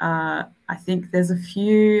monitor. I think there's a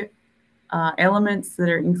few elements that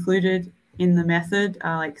are included in the method,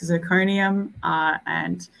 like zirconium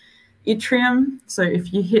and yttrium. So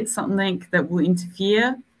if you hit something that will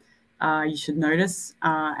interfere, you should notice.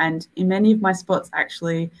 And in many of my spots,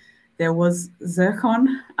 actually, there was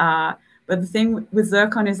zircon. But the thing with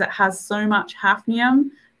zircon is it has so much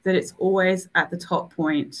hafnium that it's always at the top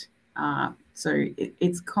point. So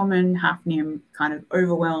it's common hafnium kind of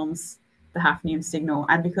overwhelms the hafnium signal.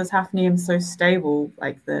 And because hafnium is so stable,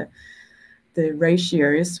 like the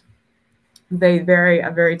ratios, they vary a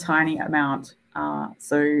very tiny amount.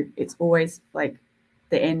 So it's always like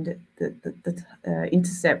the end, the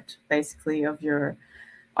intercept basically of your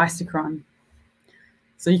isochron.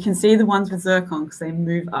 So you can see the ones with zircon because they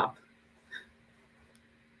move up.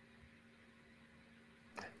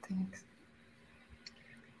 Thanks.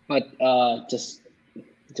 But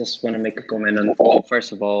just want to make a comment on. Well,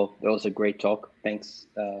 first of all, it was a great talk. Thanks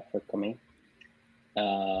for coming.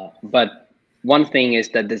 But one thing is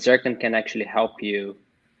that the zircon can actually help you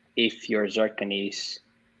if your zircon is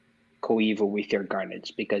coeval with your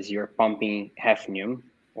garnets, because you're pumping hafnium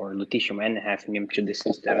or lutetium and hafnium to the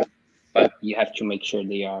system, but you have to make sure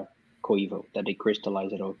they are coeval, that they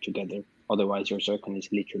crystallize it all together. Otherwise, your zircon is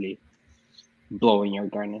literally blowing your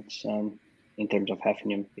garnets, and in terms of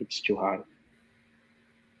hafnium, it's too high.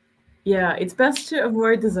 Yeah, it's best to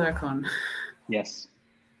avoid the zircon. Yes.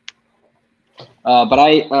 But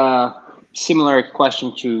similar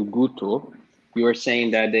question to Guto. You were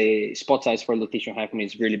saying that the spot size for lutetium hafnium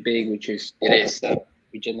is really big, which is, it is.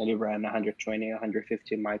 We generally ran 120,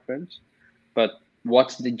 150 microns. But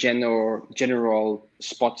what's the general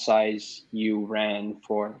spot size you ran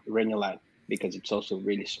for Renulite? Because it's also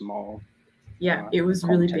really small. Yeah, it was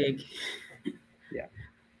really big. Yeah.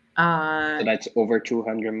 So that's over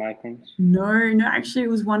 200 microns? No, actually it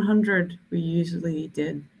was 100 we usually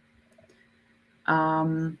did.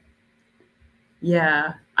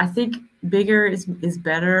 Yeah, I think bigger is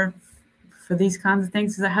better for these kinds of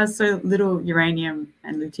things because it has so little uranium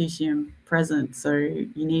and lutetium present. So you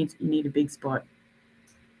need a big spot,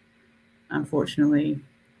 unfortunately.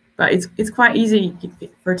 But it's quite easy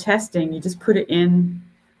for testing. You just put it in,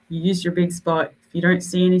 you use your big spot. If you don't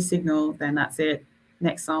see any signal, then that's it.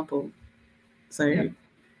 Next sample. So, yeah.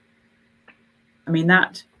 I mean,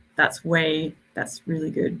 that's really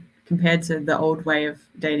good compared to the old way of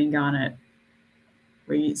dating garnet,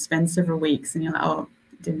 where you spend several weeks and you're like, oh,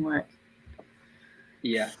 it didn't work.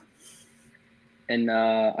 Yeah. And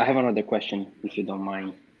I have another question, if you don't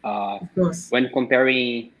mind. Of course. When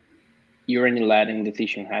comparing uranilate and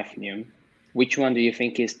lutetium hafnium, which one do you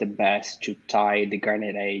think is the best to tie the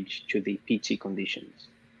garnet age to the PT conditions?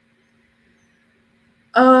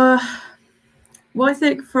 Well, I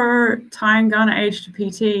think for tying garnet age to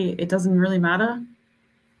PT, it doesn't really matter.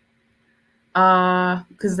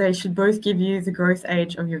 Because they should both give you the growth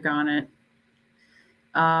age of your garnet.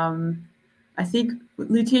 I think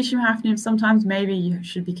lutetium hafnium, sometimes maybe you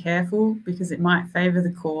should be careful because it might favor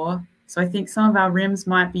the core. So I think some of our rims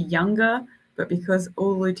might be younger, but because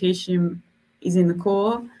all lutetium is in the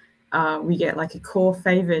core, we get like a core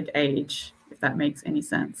favored age, if that makes any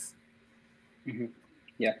sense. Mm-hmm.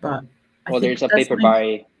 Yeah. But well, there's a paper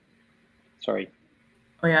by, sorry.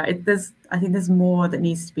 Oh yeah, I think there's more that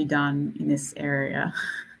needs to be done in this area.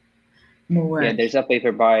 More work. Yeah, there's a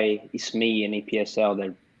paper by ISME and APSL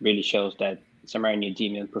that really shows that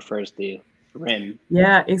samarium prefers the rim.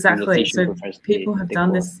 Yeah, exactly. So people have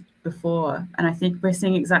done this before, and I think we're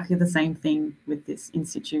seeing exactly the same thing with this in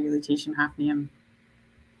situ lutetium hafnium.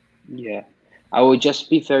 Yeah, I would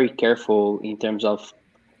just be very careful in terms of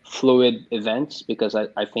fluid events, because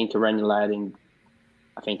I think uranilate and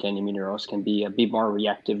I think any minerals can be a bit more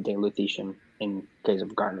reactive than lutetium in case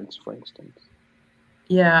of garnets, for instance.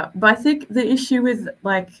 Yeah, but I think the issue with,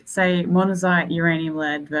 like, say, monazite, uranium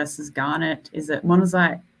lead versus garnet is that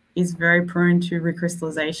monazite is very prone to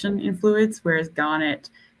recrystallization in fluids, whereas garnet,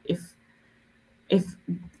 if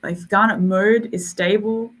garnet mode is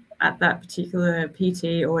stable at that particular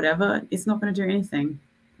PT or whatever, it's not going to do anything.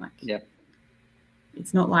 Like, yeah,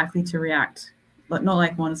 it's not likely to react, but not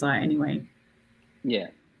like monazite anyway. Yeah.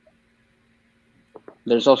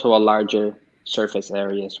 There's also a larger surface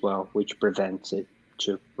area as well, which prevents it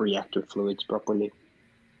to react with fluids properly.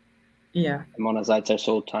 Yeah. The monazites are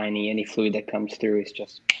so tiny, any fluid that comes through is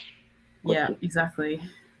just quickly. Yeah, exactly.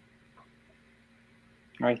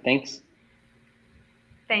 All right, thanks.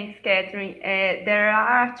 Thanks, Kathryn. There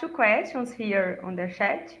are two questions here on the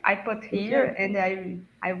chat. I put here, and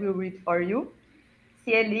I will read for you.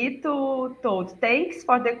 Cielito told, thanks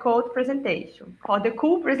for the cool presentation.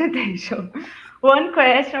 One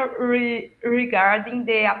question regarding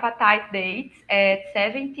the apatite dates at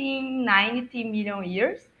 1790 million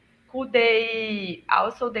years. Could they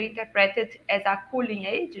also be interpreted as a cooling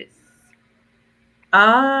ages?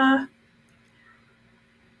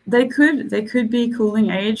 They could be cooling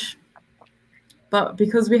age, but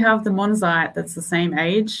because we have the monazite that's the same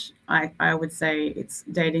age, I would say it's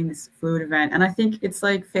dating this fluid event. And I think it's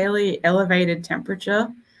like fairly elevated temperature.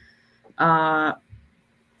 So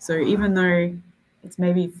even though it's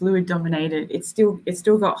maybe fluid dominated, it's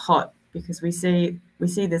still got hot, because we see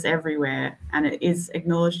this everywhere, and it is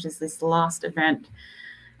acknowledged as this last event.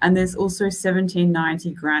 And there's also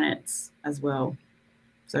 1790 granites as well.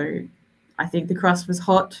 So I think the crust was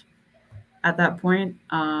hot at that point,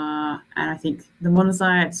 and I think the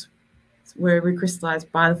monazites were recrystallized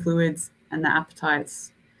by the fluids, and the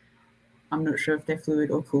apatites, I'm not sure if they're fluid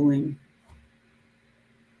or cooling.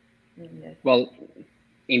 Well,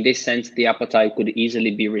 in this sense, the apatite could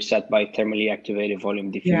easily be reset by thermally activated volume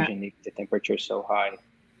diffusion if the temperature is so high.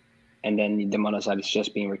 And then the monazite is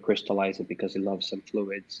just being recrystallized because it loves some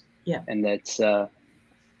fluids. Yeah. And that's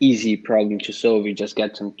easy problem to solve. You just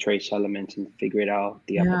get some trace elements and figure it out.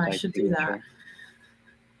 The apatite I should do that.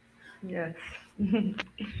 Yes.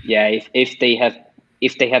 Yeah, if they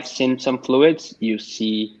have seen some fluids, you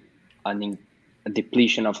see a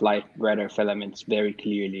depletion of light rare earth elements very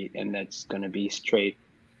clearly, and that's going to be straight.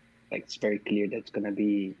 Like, it's very clear that's going to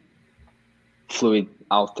be fluid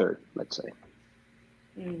altered, let's say.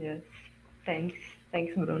 Yes. Thanks,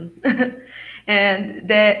 Bruno. And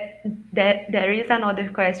there is another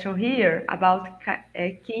question here about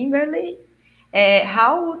Kimberly.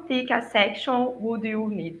 How thick a section would you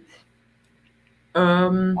need?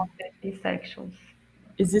 These sections.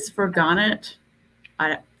 Is this for garnet?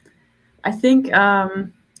 I think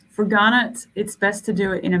for garnet, it's best to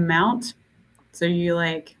do it in a mount. So you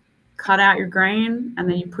like cut out your grain and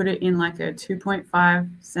then you put it in like a 2.5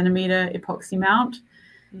 centimeter epoxy mount.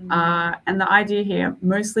 And the idea here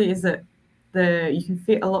mostly is that you can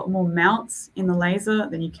fit a lot more mounts in the laser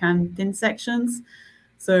than you can thin sections.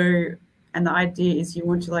 So, and the idea is you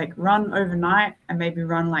want to like run overnight and maybe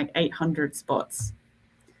run like 800 spots.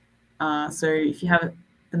 So if you have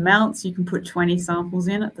the mounts, you can put 20 samples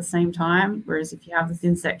in at the same time, whereas if you have the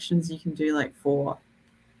thin sections, you can do like 4.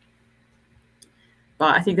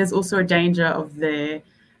 But I think there's also a danger of the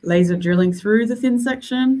laser drilling through the thin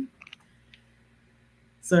section.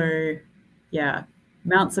 So, yeah,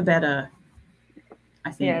 mounts are better,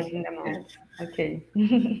 I think. Yes, in the mounts. Okay.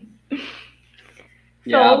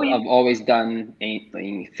 Yeah, I've always done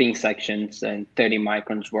in thin sections, and 30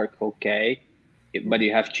 microns work okay, but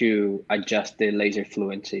you have to adjust the laser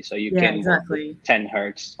fluency. So you can work with 10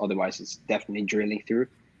 hertz, otherwise it's definitely drilling through.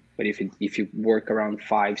 But if you work around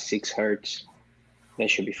 5-6 hertz, that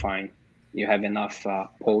should be fine. You have enough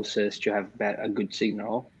pulses to have a good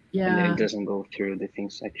signal. Yeah. And then it doesn't go through the thin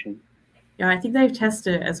section. Yeah, I think they've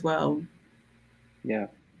tested it as well. Yeah.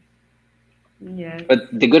 Yeah.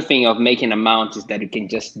 But the good thing of making a mount is that you can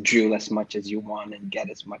just drill as much as you want and get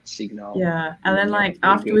as much signal. Yeah, and then like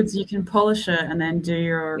afterwards you can polish it and then do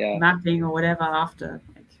your mapping or whatever after.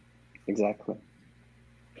 Exactly.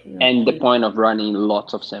 And the point of running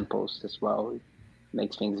lots of samples as well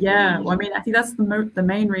makes things well, I mean, I think that's the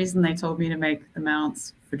main reason they told me to make the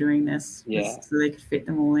mounts for doing this. Yeah. So they could fit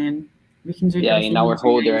them all in. We can do in our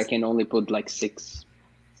holder I can only put like 6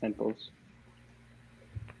 samples.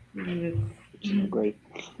 Yes. Which is great.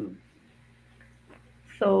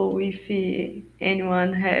 So if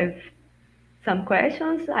anyone have some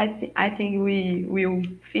questions, I think we will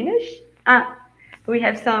finish. We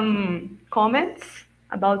have some comments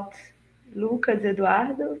about Lucas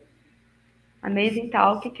Eduardo. Amazing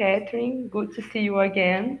talk, Kathryn. Good to see you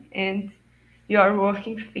again. And your work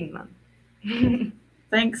in Finland.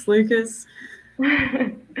 Thanks, Lucas.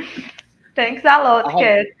 Thanks a lot,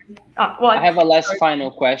 Kathryn. I have a last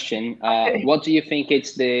final question. Okay. What do you think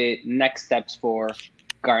it's the next steps for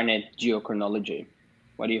Garnet geochronology?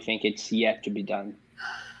 What do you think it's yet to be done?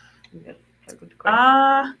 That's a good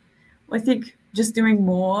question. I think just doing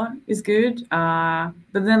more is good. But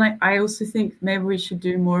then I also think maybe we should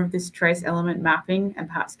do more of this trace element mapping and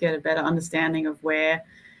perhaps get a better understanding of where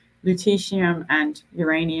lutetium and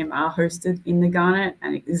uranium are hosted in the garnet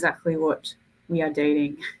and exactly what we are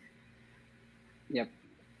dating. Yep.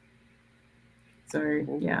 So,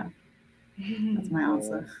 yeah, that's my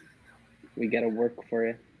answer. We got to work for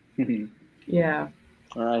it. Yeah.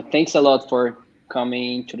 All right. Thanks a lot for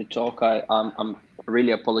coming to the talk. I'm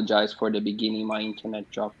really apologize for the beginning. My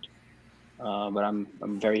internet dropped, but I'm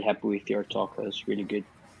very happy with your talk. It was really good.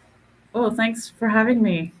 Oh, thanks for having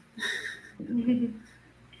me.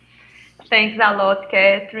 Thanks a lot,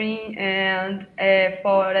 Kathryn, and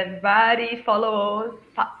for everybody, follow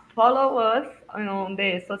us on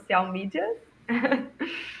the social media.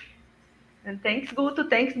 And thanks, Guto.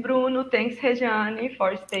 Thanks, Bruno. Thanks, Regiane,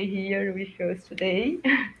 for staying here with us today.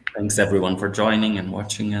 Thanks, everyone, for joining and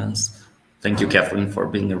watching us. Thank you, Kathryn, for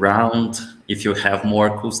being around. If you have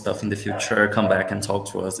more cool stuff in the future, come back and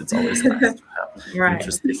talk to us. It's always nice to have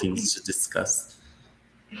interesting things to discuss.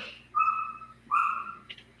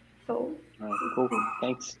 So, cool.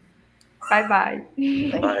 Thanks. Bye-bye.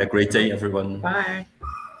 Bye. A great day, everyone. Bye.